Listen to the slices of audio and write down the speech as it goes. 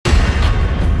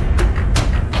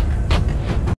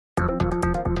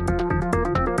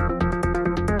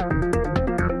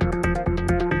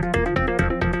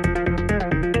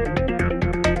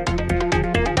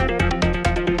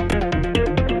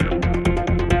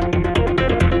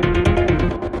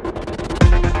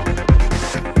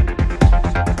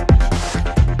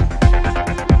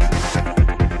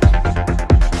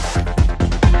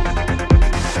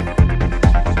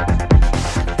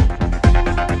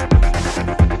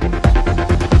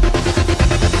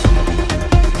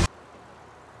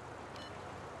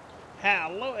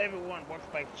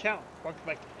channel. Welcome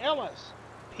back to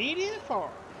Lspdfr.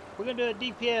 We're going to do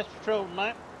a DPS patrol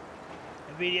tonight.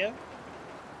 A video.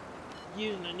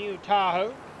 Using a new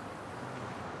Tahoe.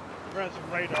 Run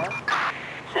some radar.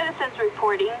 Citizens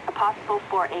reporting a possible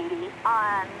 480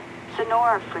 on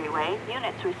Sonora Freeway.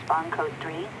 Units respond code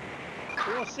 3.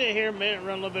 So we'll sit here a minute and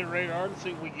run a little bit of radar and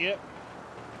see what we get.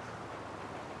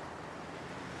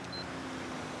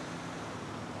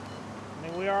 I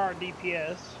mean, we are a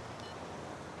DPS.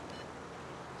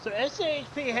 So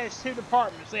SAHP has two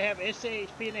departments. They have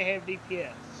SAHP and they have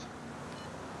DPS.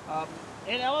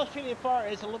 In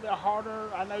Lspdfr, it's a little bit harder.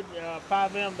 I know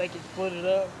 5M, they can split it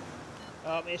up.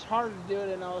 It's harder to do it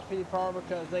in Lspdfr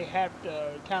because they have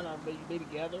to kind of be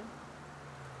together.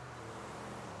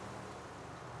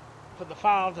 For the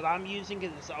files that I'm using,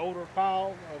 because it's an older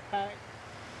file pack,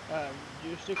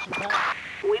 jurisdiction pack.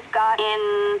 We've got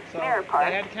in Mirror Park,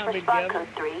 they had to kind of be respond together.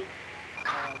 code 3.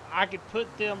 I could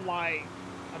put them like,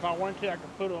 if I wanted to, I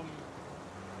could put them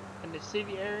in the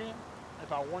city area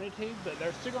if I wanted to, but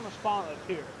they're still going to spawn up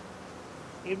here.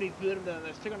 Even if you put them down,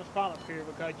 they're still going to spawn up here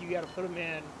because you got to put them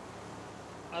in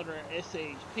under an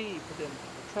SHP for them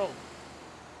to patrol.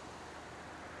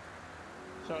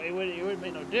 So it would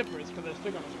make no difference because they're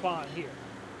still going to spawn here.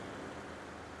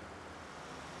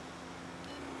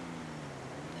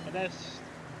 And that's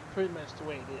pretty much the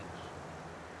way it is.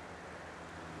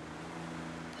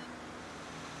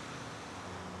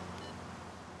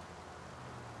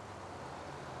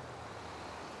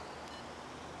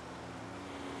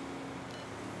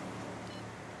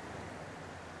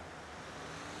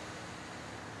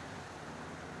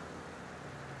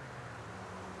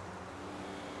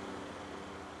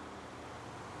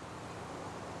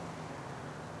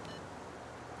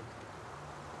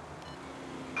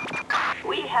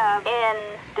 We have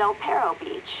in Del Perro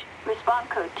Beach, respond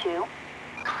code 2.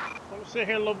 We'll sit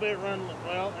here a little bit, run,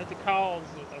 well, at the calls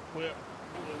with our quip,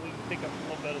 we can pick up a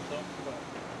little bit of something. But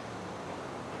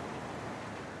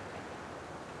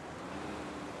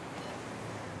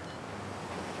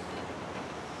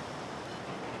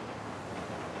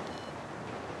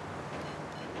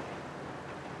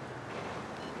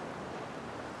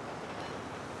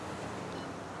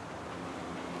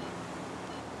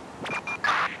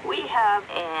We have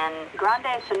in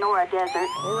Grande Sonora Desert.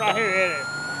 we're right here at it.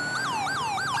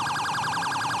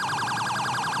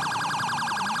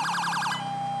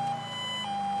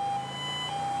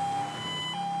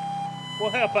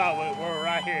 We'll help out with it. We're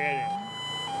right here at it.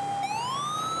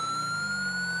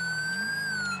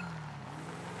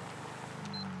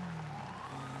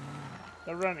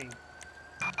 They're running.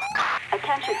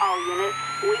 Attention all units.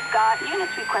 We've got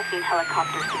units requesting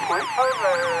helicopter support.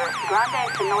 Over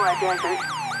Grande Sonora Desert.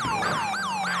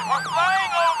 We're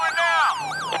flying over now!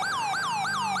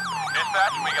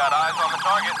 Dispatch, we got eyes on the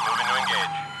target. Moving to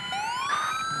engage.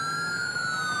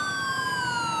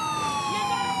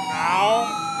 Ow.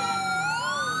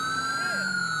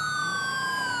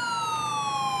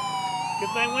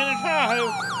 Good thing we're in a Tahoe.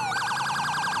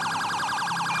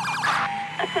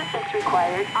 Assistance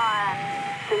required on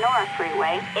Sonora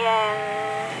Freeway in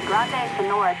Grande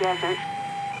Sonora Desert.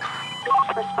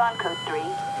 Respond code 3.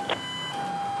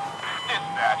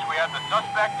 Dispatch, we have the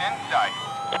suspect in sight.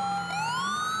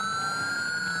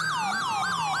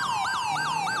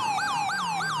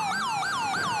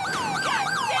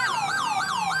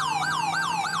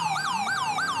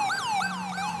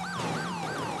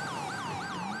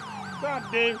 God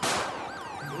damn.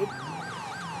 Oops.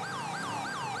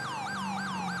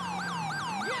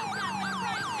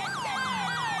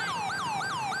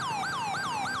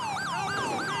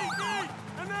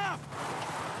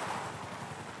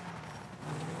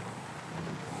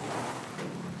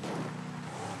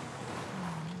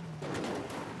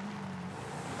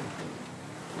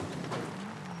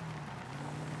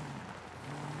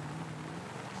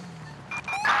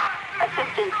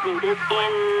 Assistance needed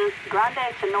in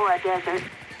Grande Sonora Desert.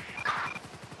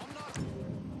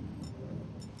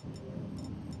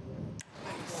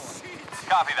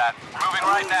 Copy that. Moving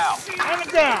right now. Run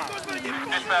it down.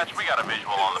 Dispatch, we got a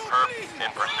visual on the perp.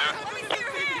 In pursuit.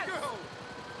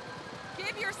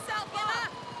 Give yourself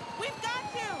up! We've got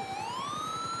you!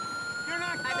 You're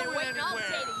not going I've been waiting all day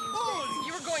anywhere. to use this.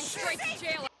 You were going straight to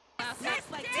jail last night.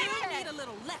 Like you need a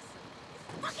little lesson.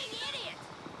 Fucking idiot!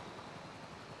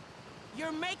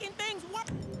 You're making things work.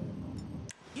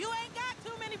 You ain't got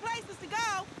too many places to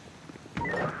go.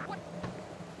 What?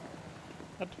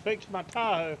 Have to fix my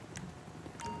Tahoe.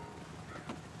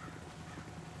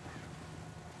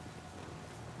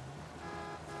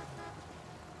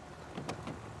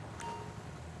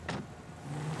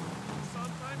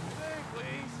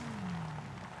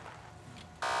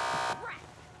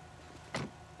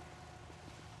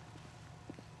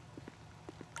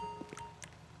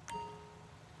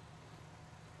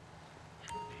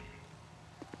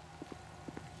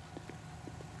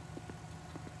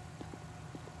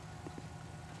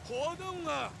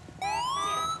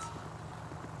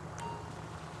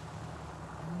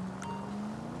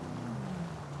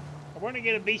 We're gonna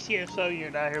get a BCSO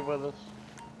unit out here with us.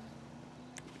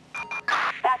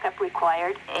 Backup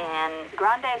required in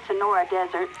Grande Sonora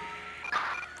Desert.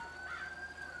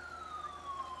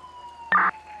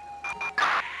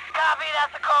 Copy,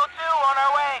 that's a code 2 on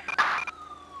our way.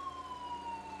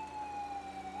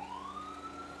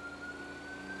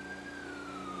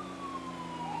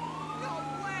 No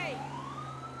way!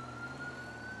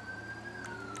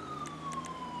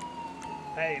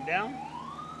 Hey, down.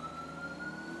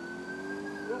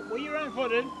 What are you running for,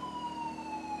 dude?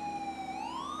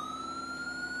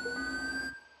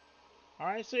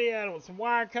 Alright, so he had some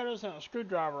wire cutters and a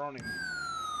screwdriver on him.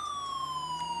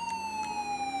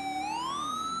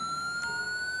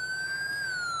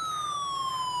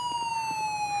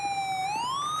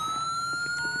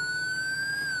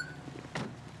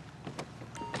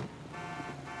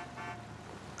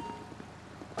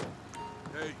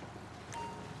 Hey.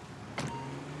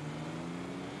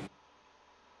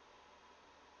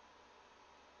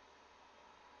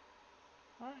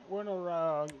 Alright, we're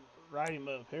gonna ride him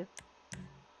up here.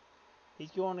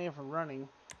 He's going in for running.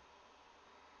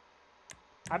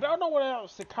 I don't know what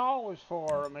else the call was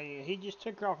for. I mean, he just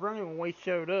took off running when we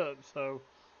showed up, so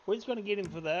we're just gonna get him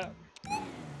for that.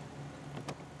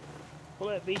 We'll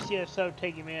let BCSO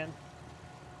take him in.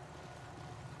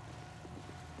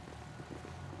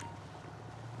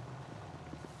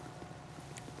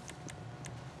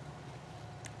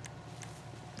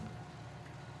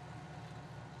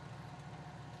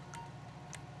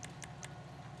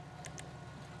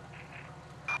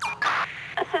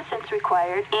 Assistance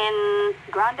required in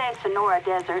Grande Sonora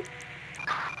Desert.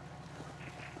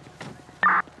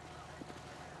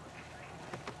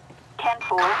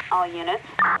 All units.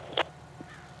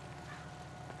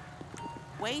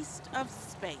 Waste of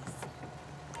space.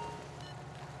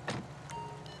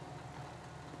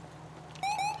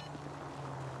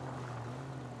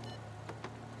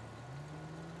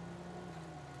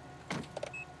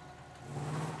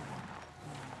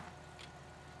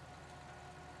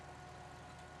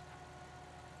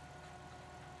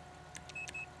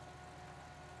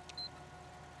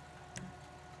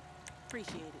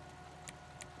 Appreciate it.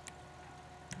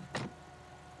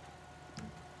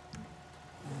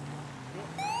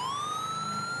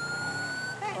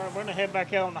 Alright, we're gonna head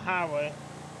back out on the highway.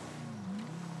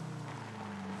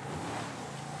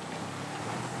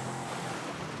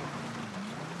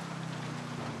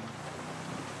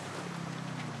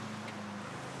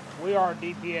 We are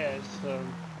DPS, so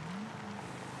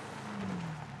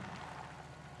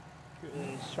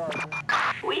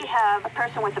we have a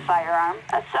person with a firearm,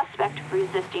 a suspect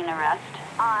resisting arrest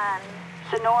on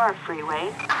Sonora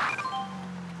Freeway.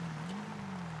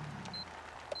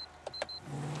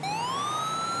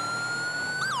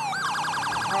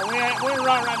 Alright, we're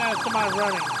right now, somebody's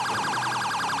running.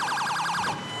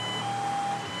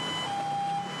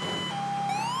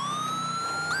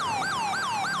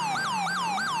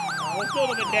 Let's go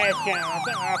to the dash cam. I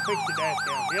think I'll fix the dash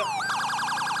cam. Yep.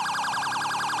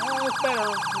 Oh, it's better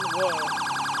than it was.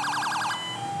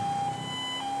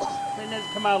 It needs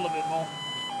to come out a little bit more.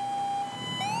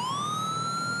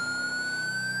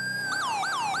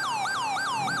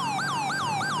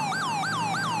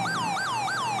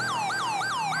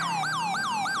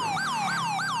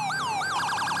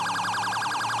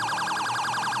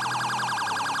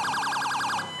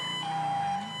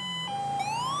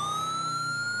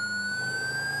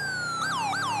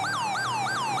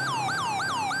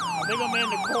 I think I'm in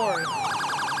the chorus.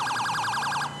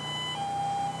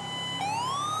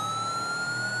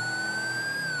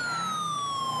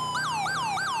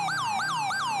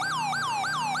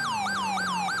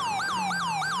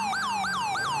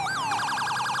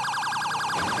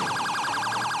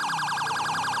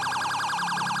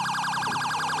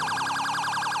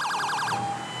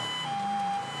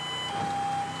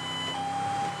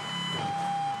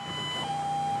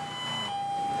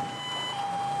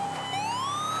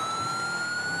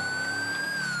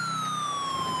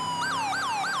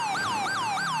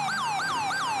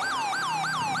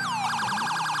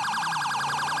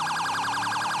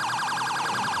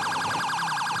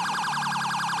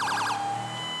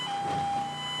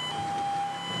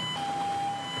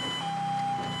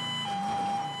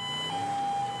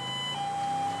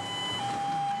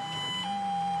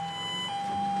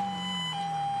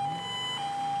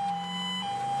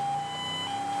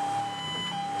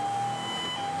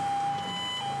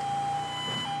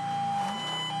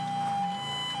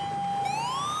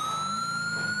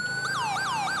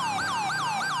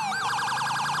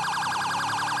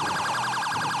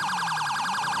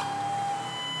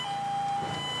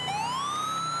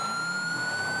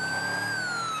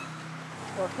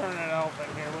 turn it off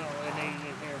in here. We don't really need it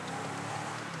in here.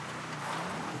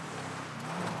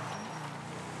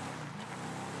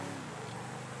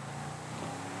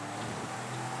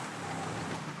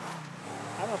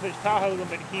 I don't know if his Tahoe's gonna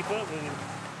be able to keep up with him.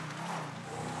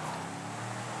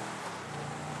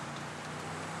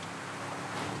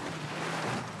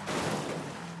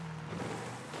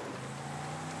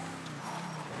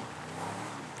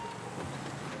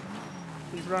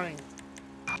 He's running.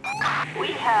 We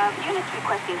have units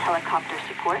requesting helicopter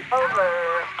support. Over.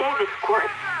 Davis Court.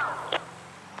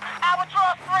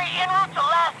 Albatross 3 en route to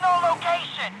last known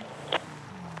location.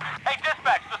 Hey,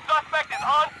 dispatch, the suspect is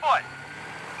on foot.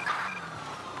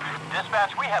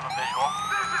 Dispatch, we have a visual.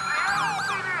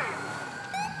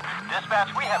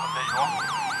 Dispatch, we have a visual.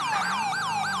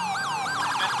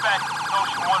 Dispatch,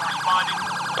 Ocean 1 responding.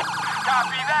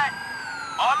 Copy that.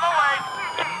 On the way.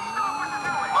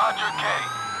 Roger, K.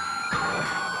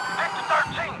 Victor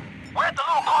 13, we're at the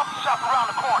little coffee shop around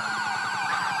the corner.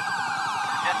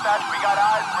 Dispatch, we got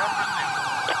eyes, we're in pursuit.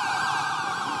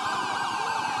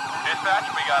 Dispatch,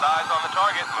 we got eyes on the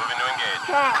target, moving to engage.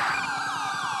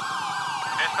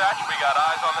 Dispatch, we got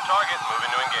eyes on the target,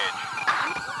 moving to engage.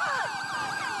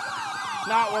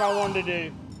 Not what I wanted to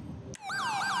do.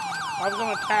 I was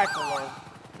gonna tackle her.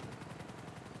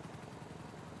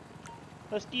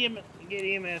 Let's get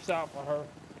EMS out for her.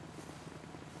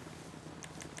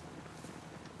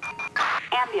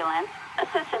 Ambulance.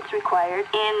 Assistance required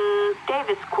in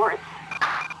Davis Court.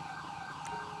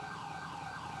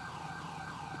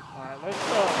 Alright, let's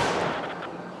go.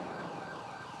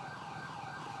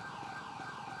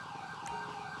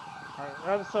 Alright, we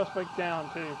have the suspect down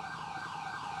too.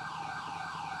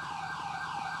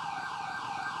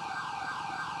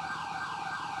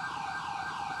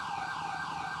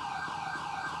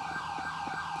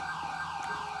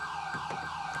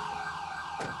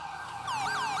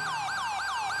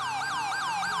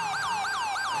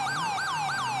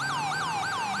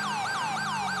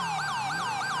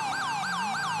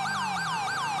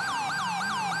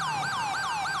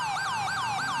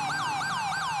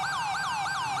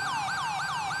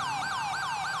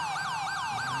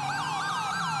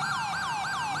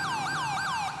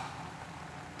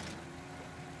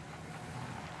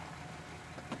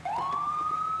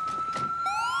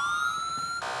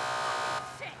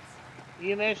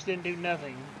 EMS didn't do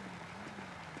nothing.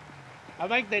 I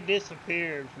think they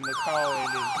disappeared from the call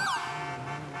ended.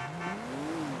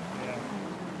 Yeah.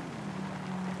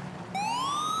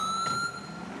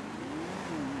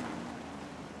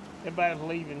 Everybody's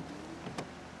leaving.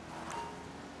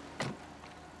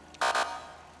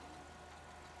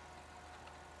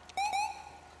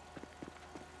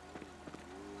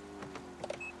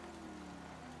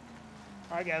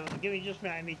 Alright guys, give me just a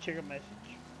minute, I need to check a message.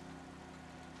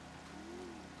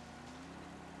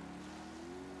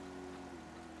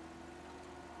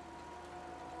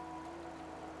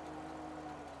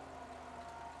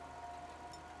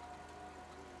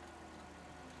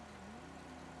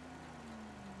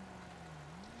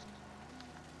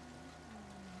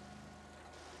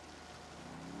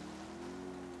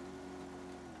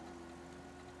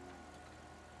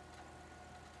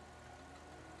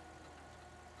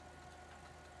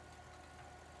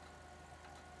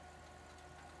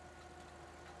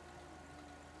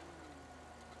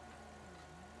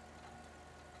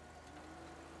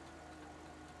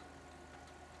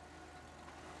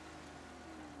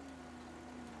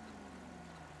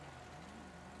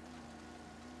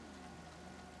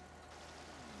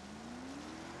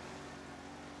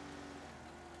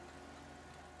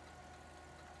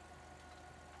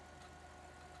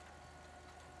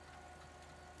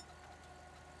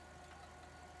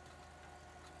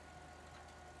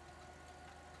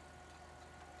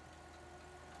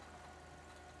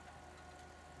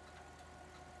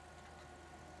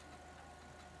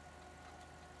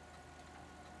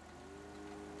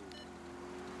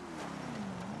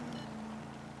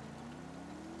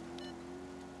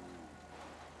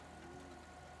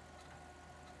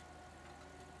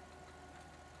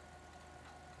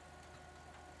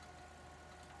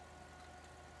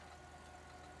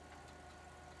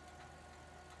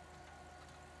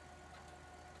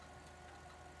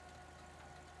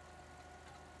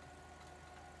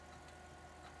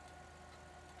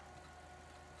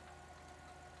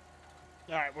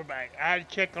 Alright, we're back. I had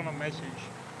to check on a message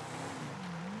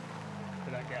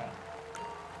that I got.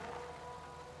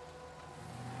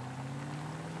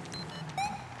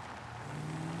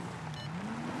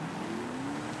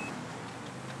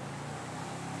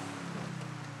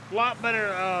 A lot better,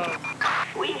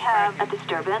 We have a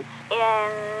disturbance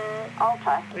in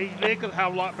Alta. these vehicles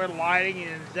have a lot better lighting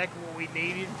and exactly what we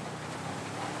needed.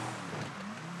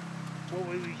 what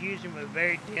we was using was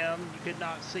very dim. You could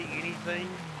not see anything.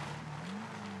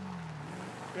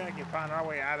 We're gonna find our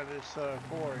way out of this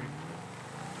quarry.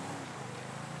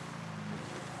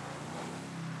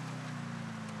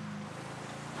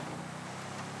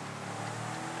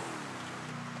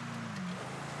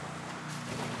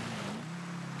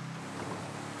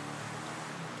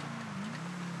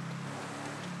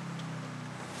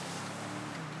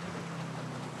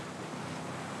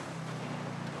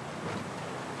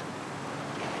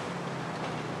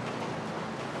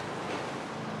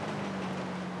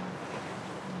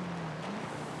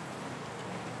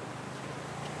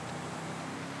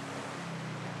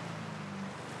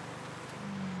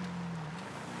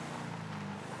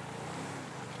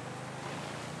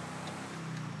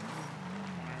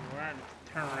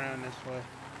 Turn around this way.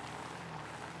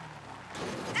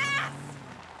 Ah!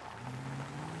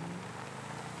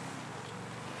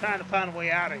 Trying to find a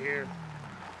way out of here.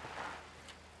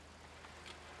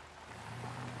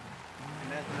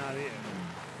 And that's not it.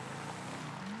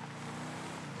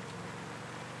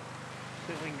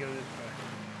 See if we can go this way.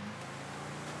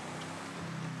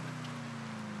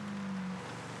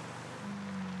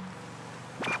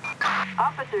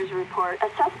 Officers report a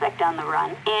suspect on the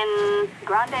run in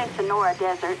Grande Sonora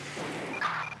Desert.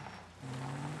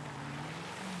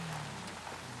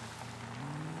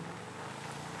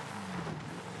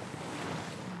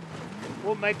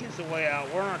 We'll make us a way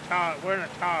out. We're in a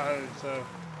Tahoe, so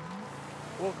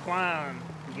we'll climb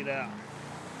and get out.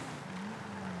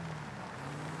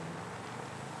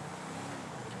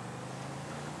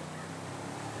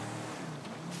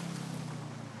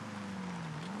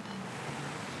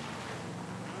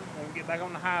 We'll get back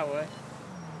on the highway.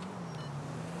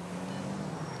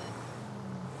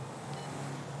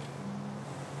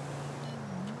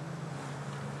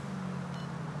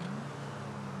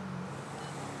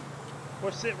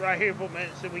 We'll sit right here for a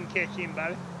minute so we can catch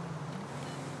anybody.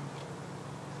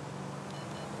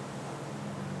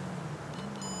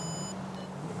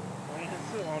 Well, that's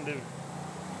still on duty.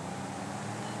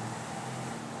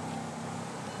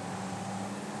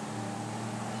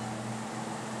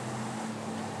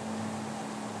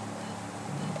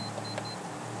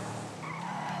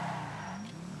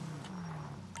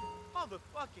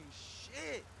 Motherfucking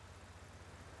shit.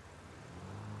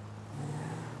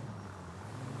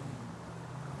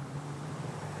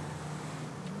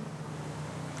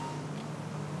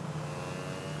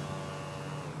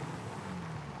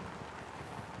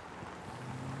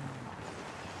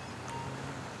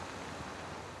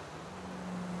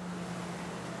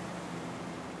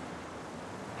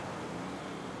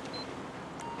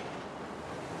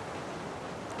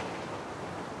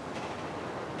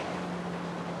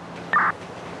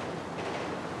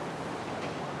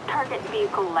 Target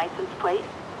vehicle license plate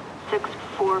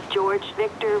 64 George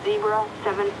Victor Zebra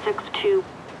 762.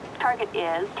 Target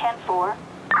is 10-4.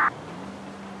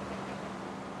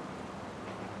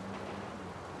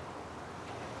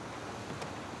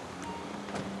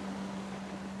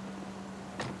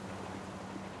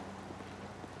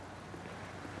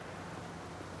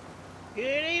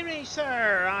 Good evening,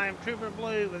 sir. I am Trooper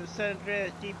Blue with the San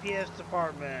Andreas GPS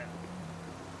department.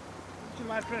 What's your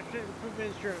life proof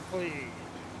insurance, please?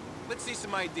 Let's see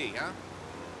some ID, huh?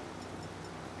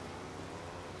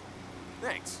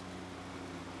 Thanks.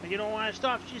 And you know why I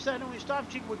stopped you? Said when we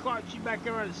stopped you, we clocked you back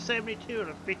there at a 72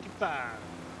 and a 55.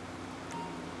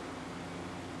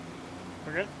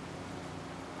 Okay?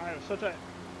 Alright, so tight.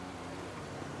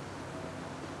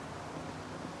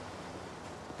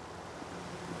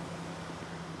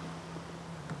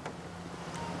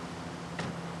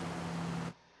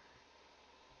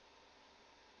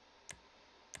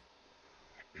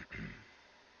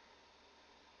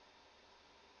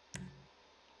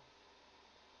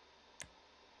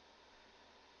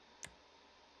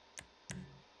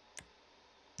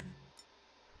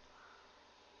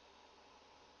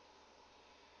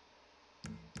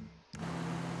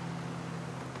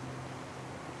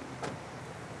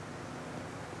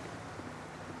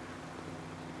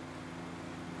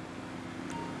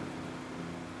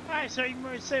 Alright, so you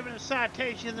were receiving a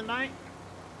citation tonight?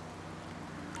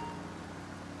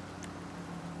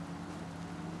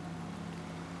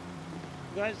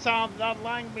 You guys saw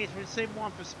online we received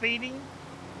one for speeding.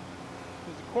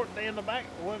 There's a court day in the back,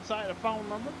 a website, a phone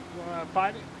number. You want to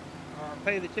fight it or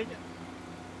pay the ticket.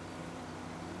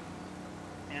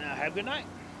 And have a good night.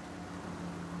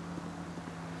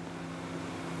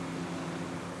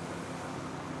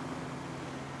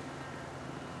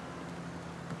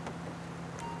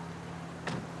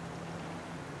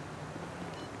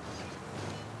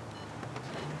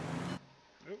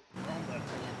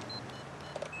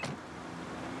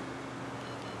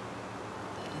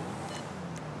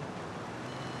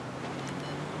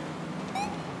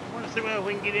 see what else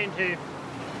we can get into.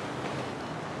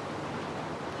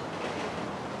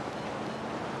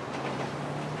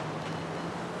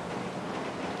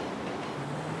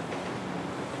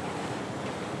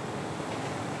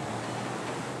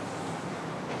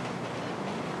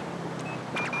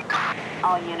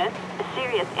 All units, a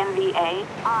serious MVA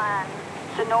on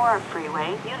Sonora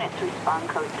Freeway. Units respond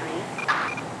code 3.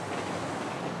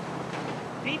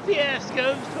 DPS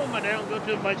goes to them, but they don't go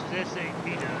to as much as SAP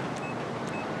does.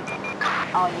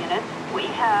 All units, we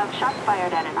have shots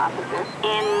fired at an officer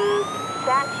in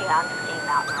Santiago Ski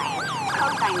Mountain Range.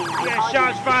 Code 99. Yeah, All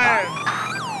shots units fired. respond.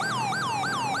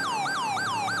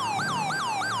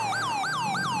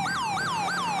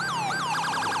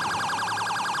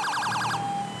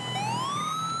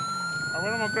 I'm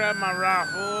gonna grab my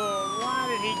rifle. Why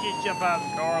did he just jump out of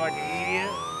the car like an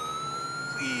idiot?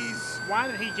 Please. Why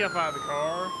did he jump out of the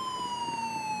car?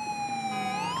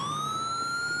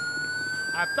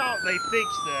 I thought they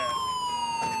fixed that.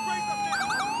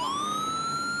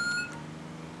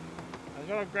 I was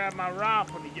gonna grab my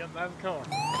rifle when he jumped out of the car.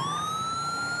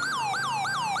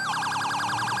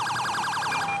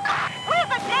 Where's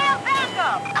the damn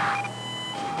backup?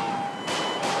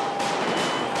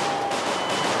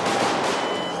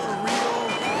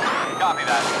 Copy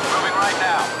that. Moving right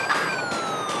now.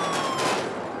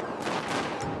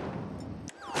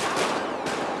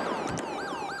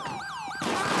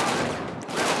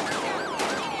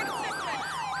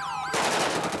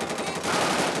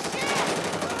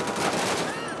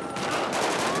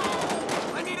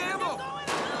 I need ammo.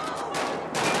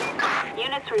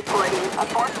 Units reporting a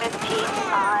 415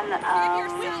 on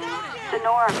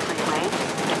Sonora Freeway.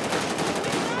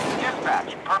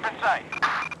 Dispatch, perp in sight.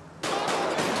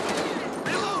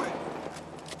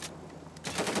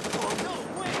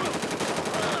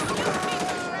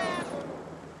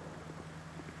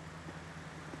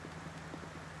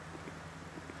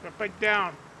 Gonna break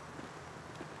down.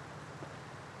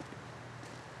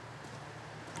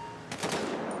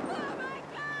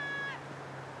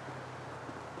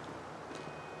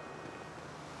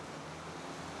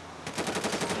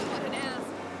 What an ass.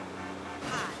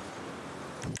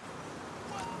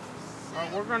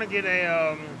 Alright, we're gonna get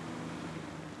a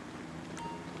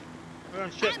we're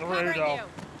gonna shut the road off.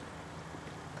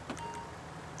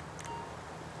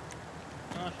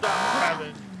 Stop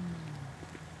driving.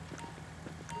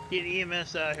 Get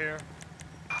EMS out here.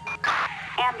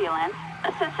 Ambulance,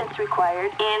 assistance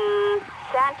required in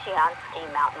Santiago Ski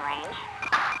Mountain Range.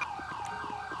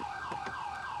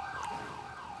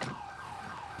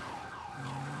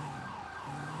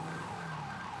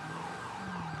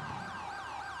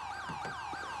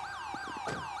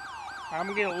 I'm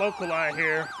gonna get a local out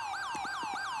here.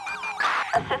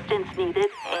 Assistance needed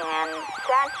in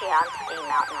Santiago Ski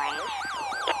Mountain Range.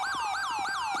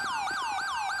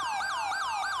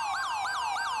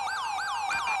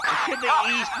 It should be Copy,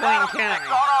 East this is Plain Adam 6 County.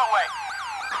 on our way.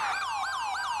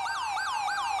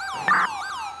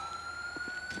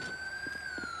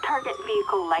 Target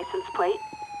vehicle license plate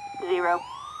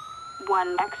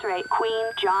 01 X-ray Queen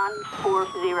John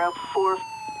 404.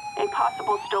 A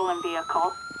possible stolen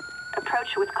vehicle.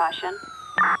 Approach with caution.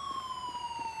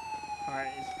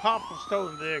 Alright, it's a possible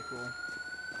stolen vehicle.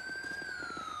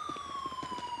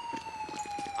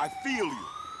 I feel you.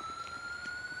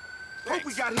 Hope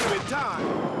we got here in time.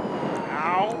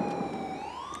 Ow.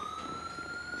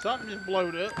 Something just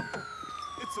blowed up.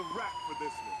 It's a wrap for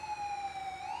this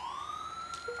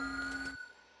one.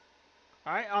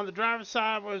 Alright, on the driver's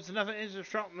side was nothing in the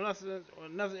trunk, nothing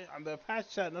on the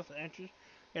passenger side, nothing enters.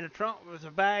 In the trunk was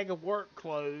a bag of work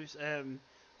clothes, some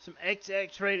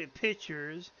XX rated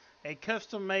pictures, a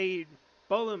custom made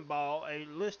bowling ball, a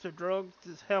list of drugs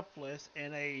is helpless,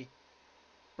 and a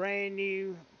brand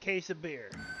new case of beer.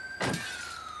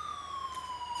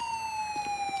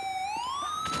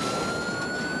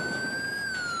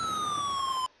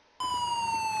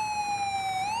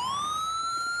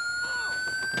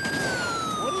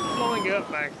 What is blowing up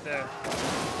back there?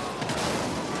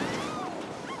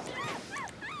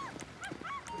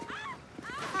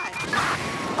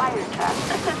 Fire truck.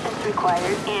 Assistance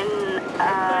required in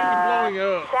blowing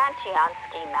up. Santiago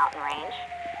Ski Mountain Range.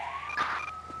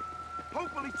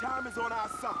 Hopefully time is on our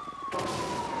side.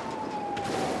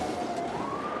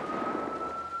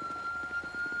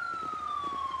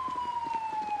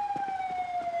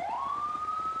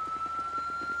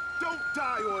 Don't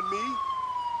die on me.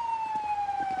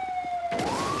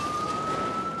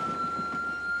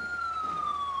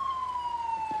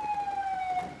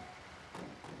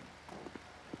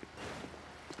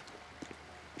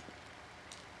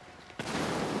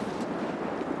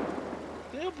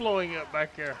 Still blowing up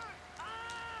back there.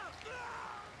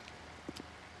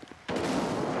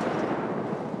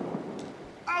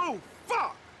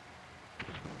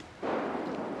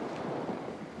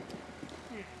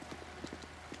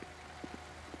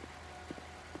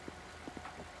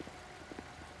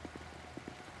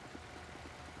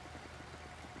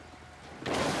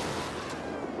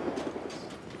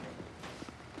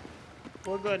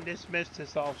 We'll go ahead and dismiss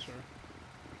this officer.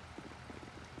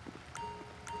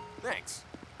 Thanks.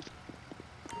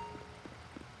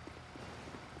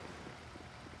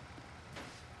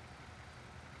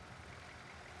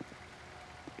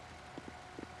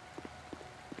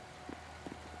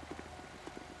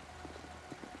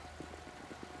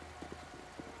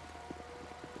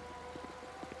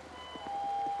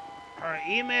 Alright,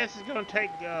 EMS is gonna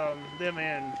take them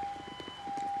in.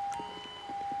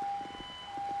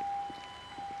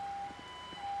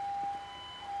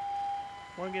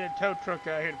 We're gonna get a tow truck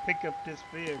out here to pick up this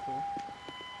vehicle.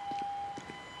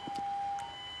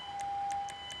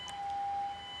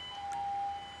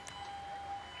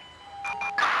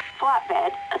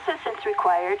 Flatbed, assistance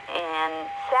required in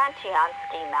Santian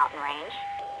Ski Mountain Range.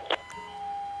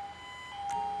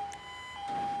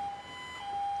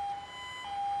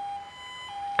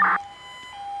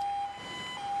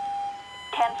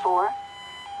 Ten-4.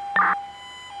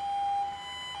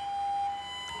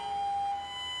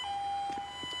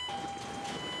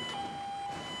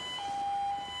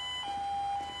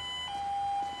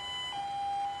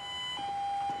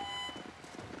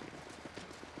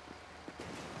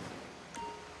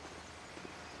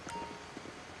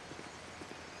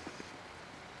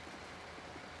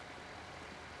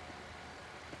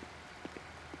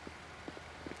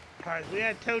 Alright, so we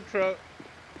had a tow truck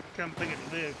come pick up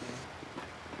the vehicle.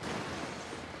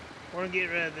 We're gonna get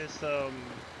rid of this Tahoe.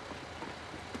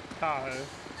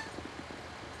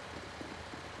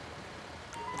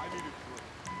 I need a drink.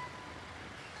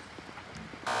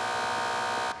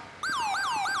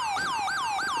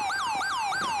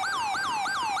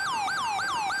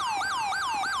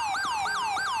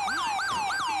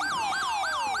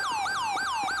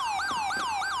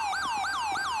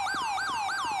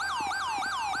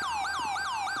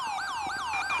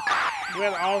 We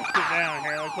have an officer down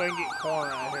here. Let's go ahead and get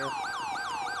corner out here.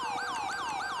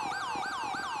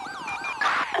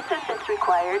 Assistance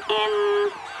required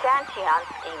in Santian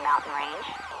Ski Mountain Range.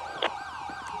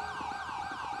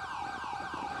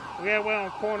 We gotta wait on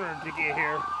corner to get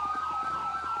here.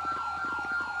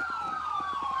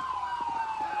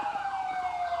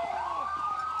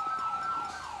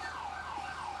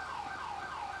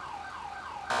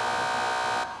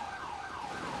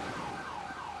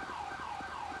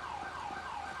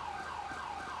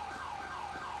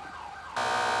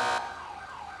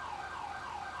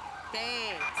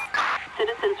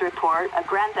 Citizens report a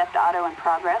Grand Theft Auto in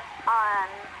progress on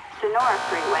Sonora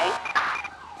Freeway.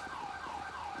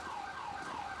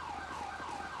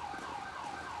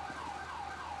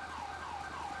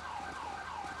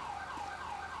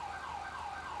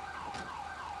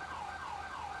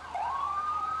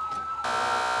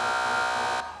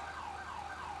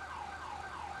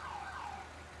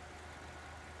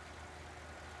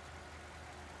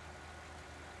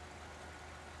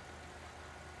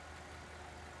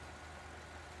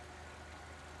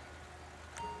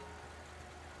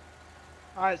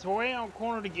 Alright, so we're waiting on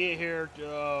corner to get here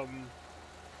to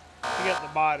get the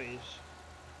bodies.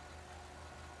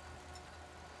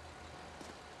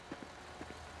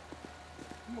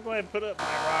 I'm gonna go ahead and put up my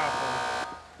rifle.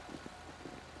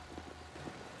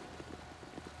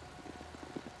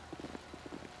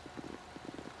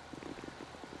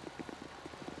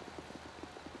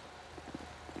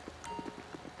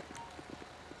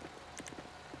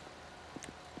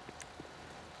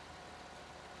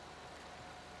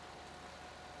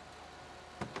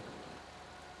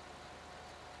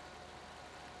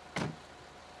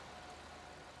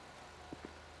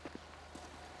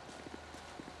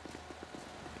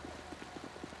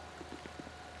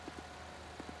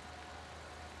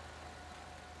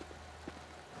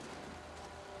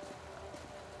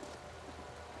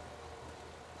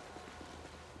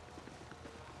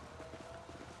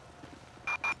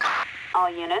 All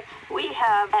units, we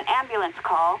have an ambulance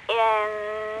call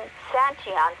in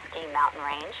Santian Ski Mountain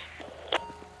Range.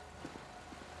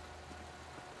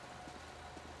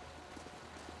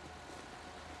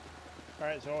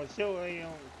 Alright, so it's still waiting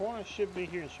on corner, should be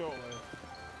here shortly.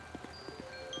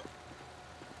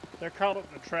 They're caught up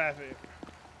in the traffic.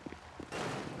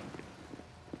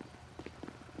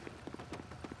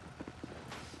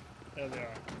 There they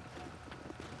are.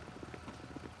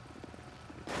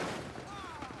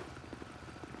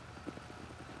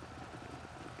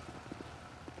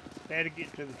 They had to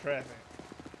get to the traffic.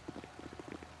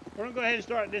 We're gonna go ahead and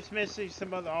start dismissing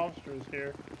some other officers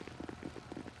here.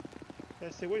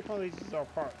 Let's see, which one of these is our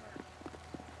partner?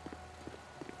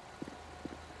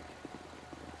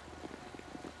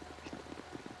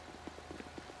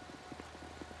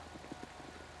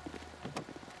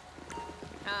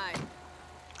 Hi.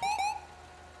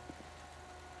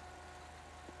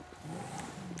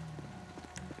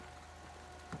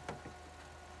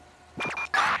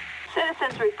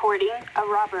 Citizens reporting a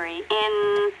robbery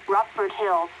in Rockford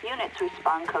Hills. Units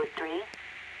respond code 3.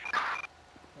 I'll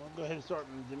go ahead and start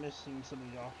dismissing some of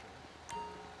these officers.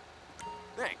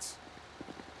 Thanks.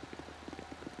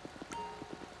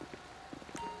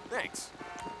 Thanks.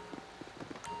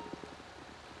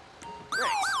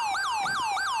 Thanks.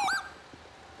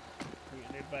 We're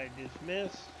getting everybody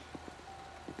dismissed.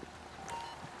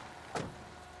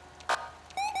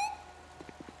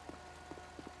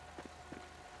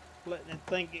 Letting the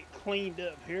thing get cleaned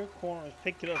up here. Coroner's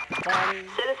picking up the bodies.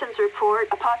 Citizens report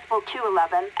a possible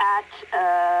 211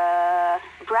 at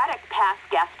Braddock Pass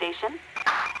gas station.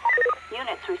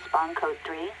 Units respond code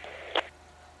 3.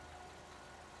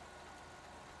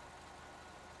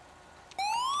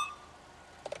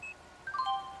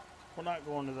 We're not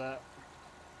going to that.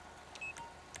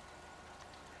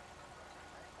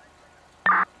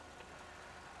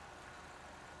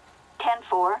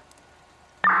 Four.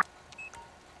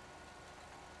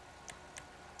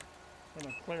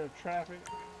 Gonna clear traffic.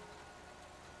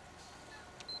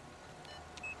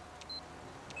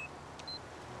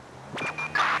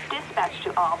 Dispatch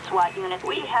to all SWAT units.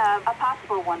 We have a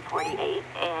possible 148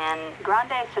 in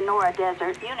Grande Sonora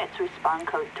Desert. Units respond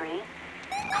code 3.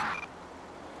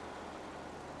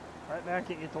 Right now I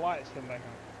can't get the lights come back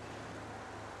on.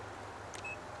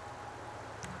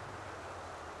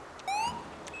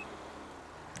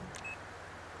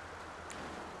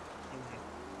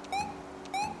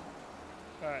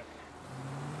 Alright.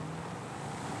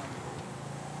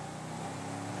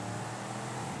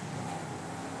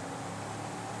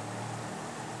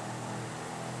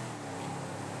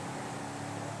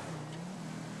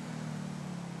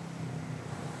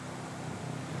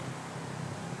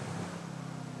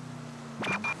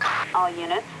 All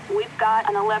units, we've got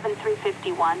an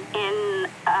 11351 in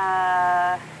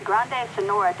Grande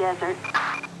Sonora Desert.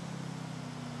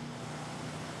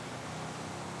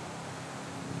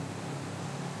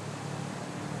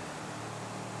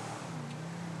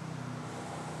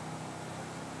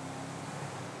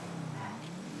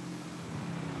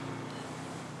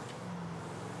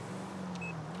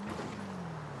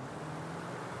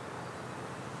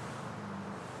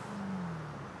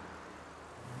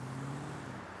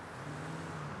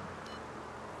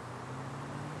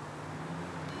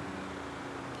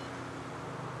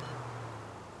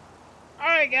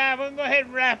 Alright guys, we're gonna go ahead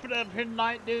and wrap it up here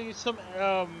tonight, doing some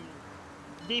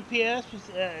DPS,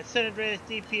 San Andreas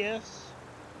DPS.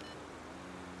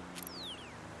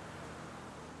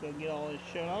 Go get all this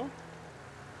shit on.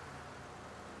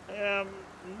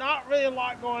 Not really a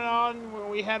lot going on.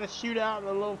 We had a shootout and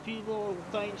a few little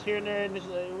things here and there, and this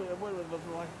what was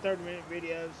it, like a 30-minute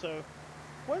video, so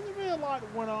wasn't really a lot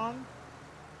that went on.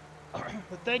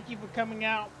 But thank you for coming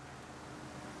out.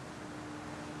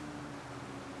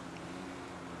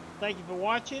 Thank you for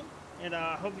watching, and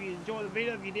I hope you enjoyed the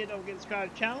video. If you did, don't forget to subscribe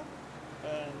to the channel,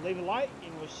 leave a like,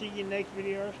 and we'll see you in the next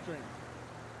video or stream.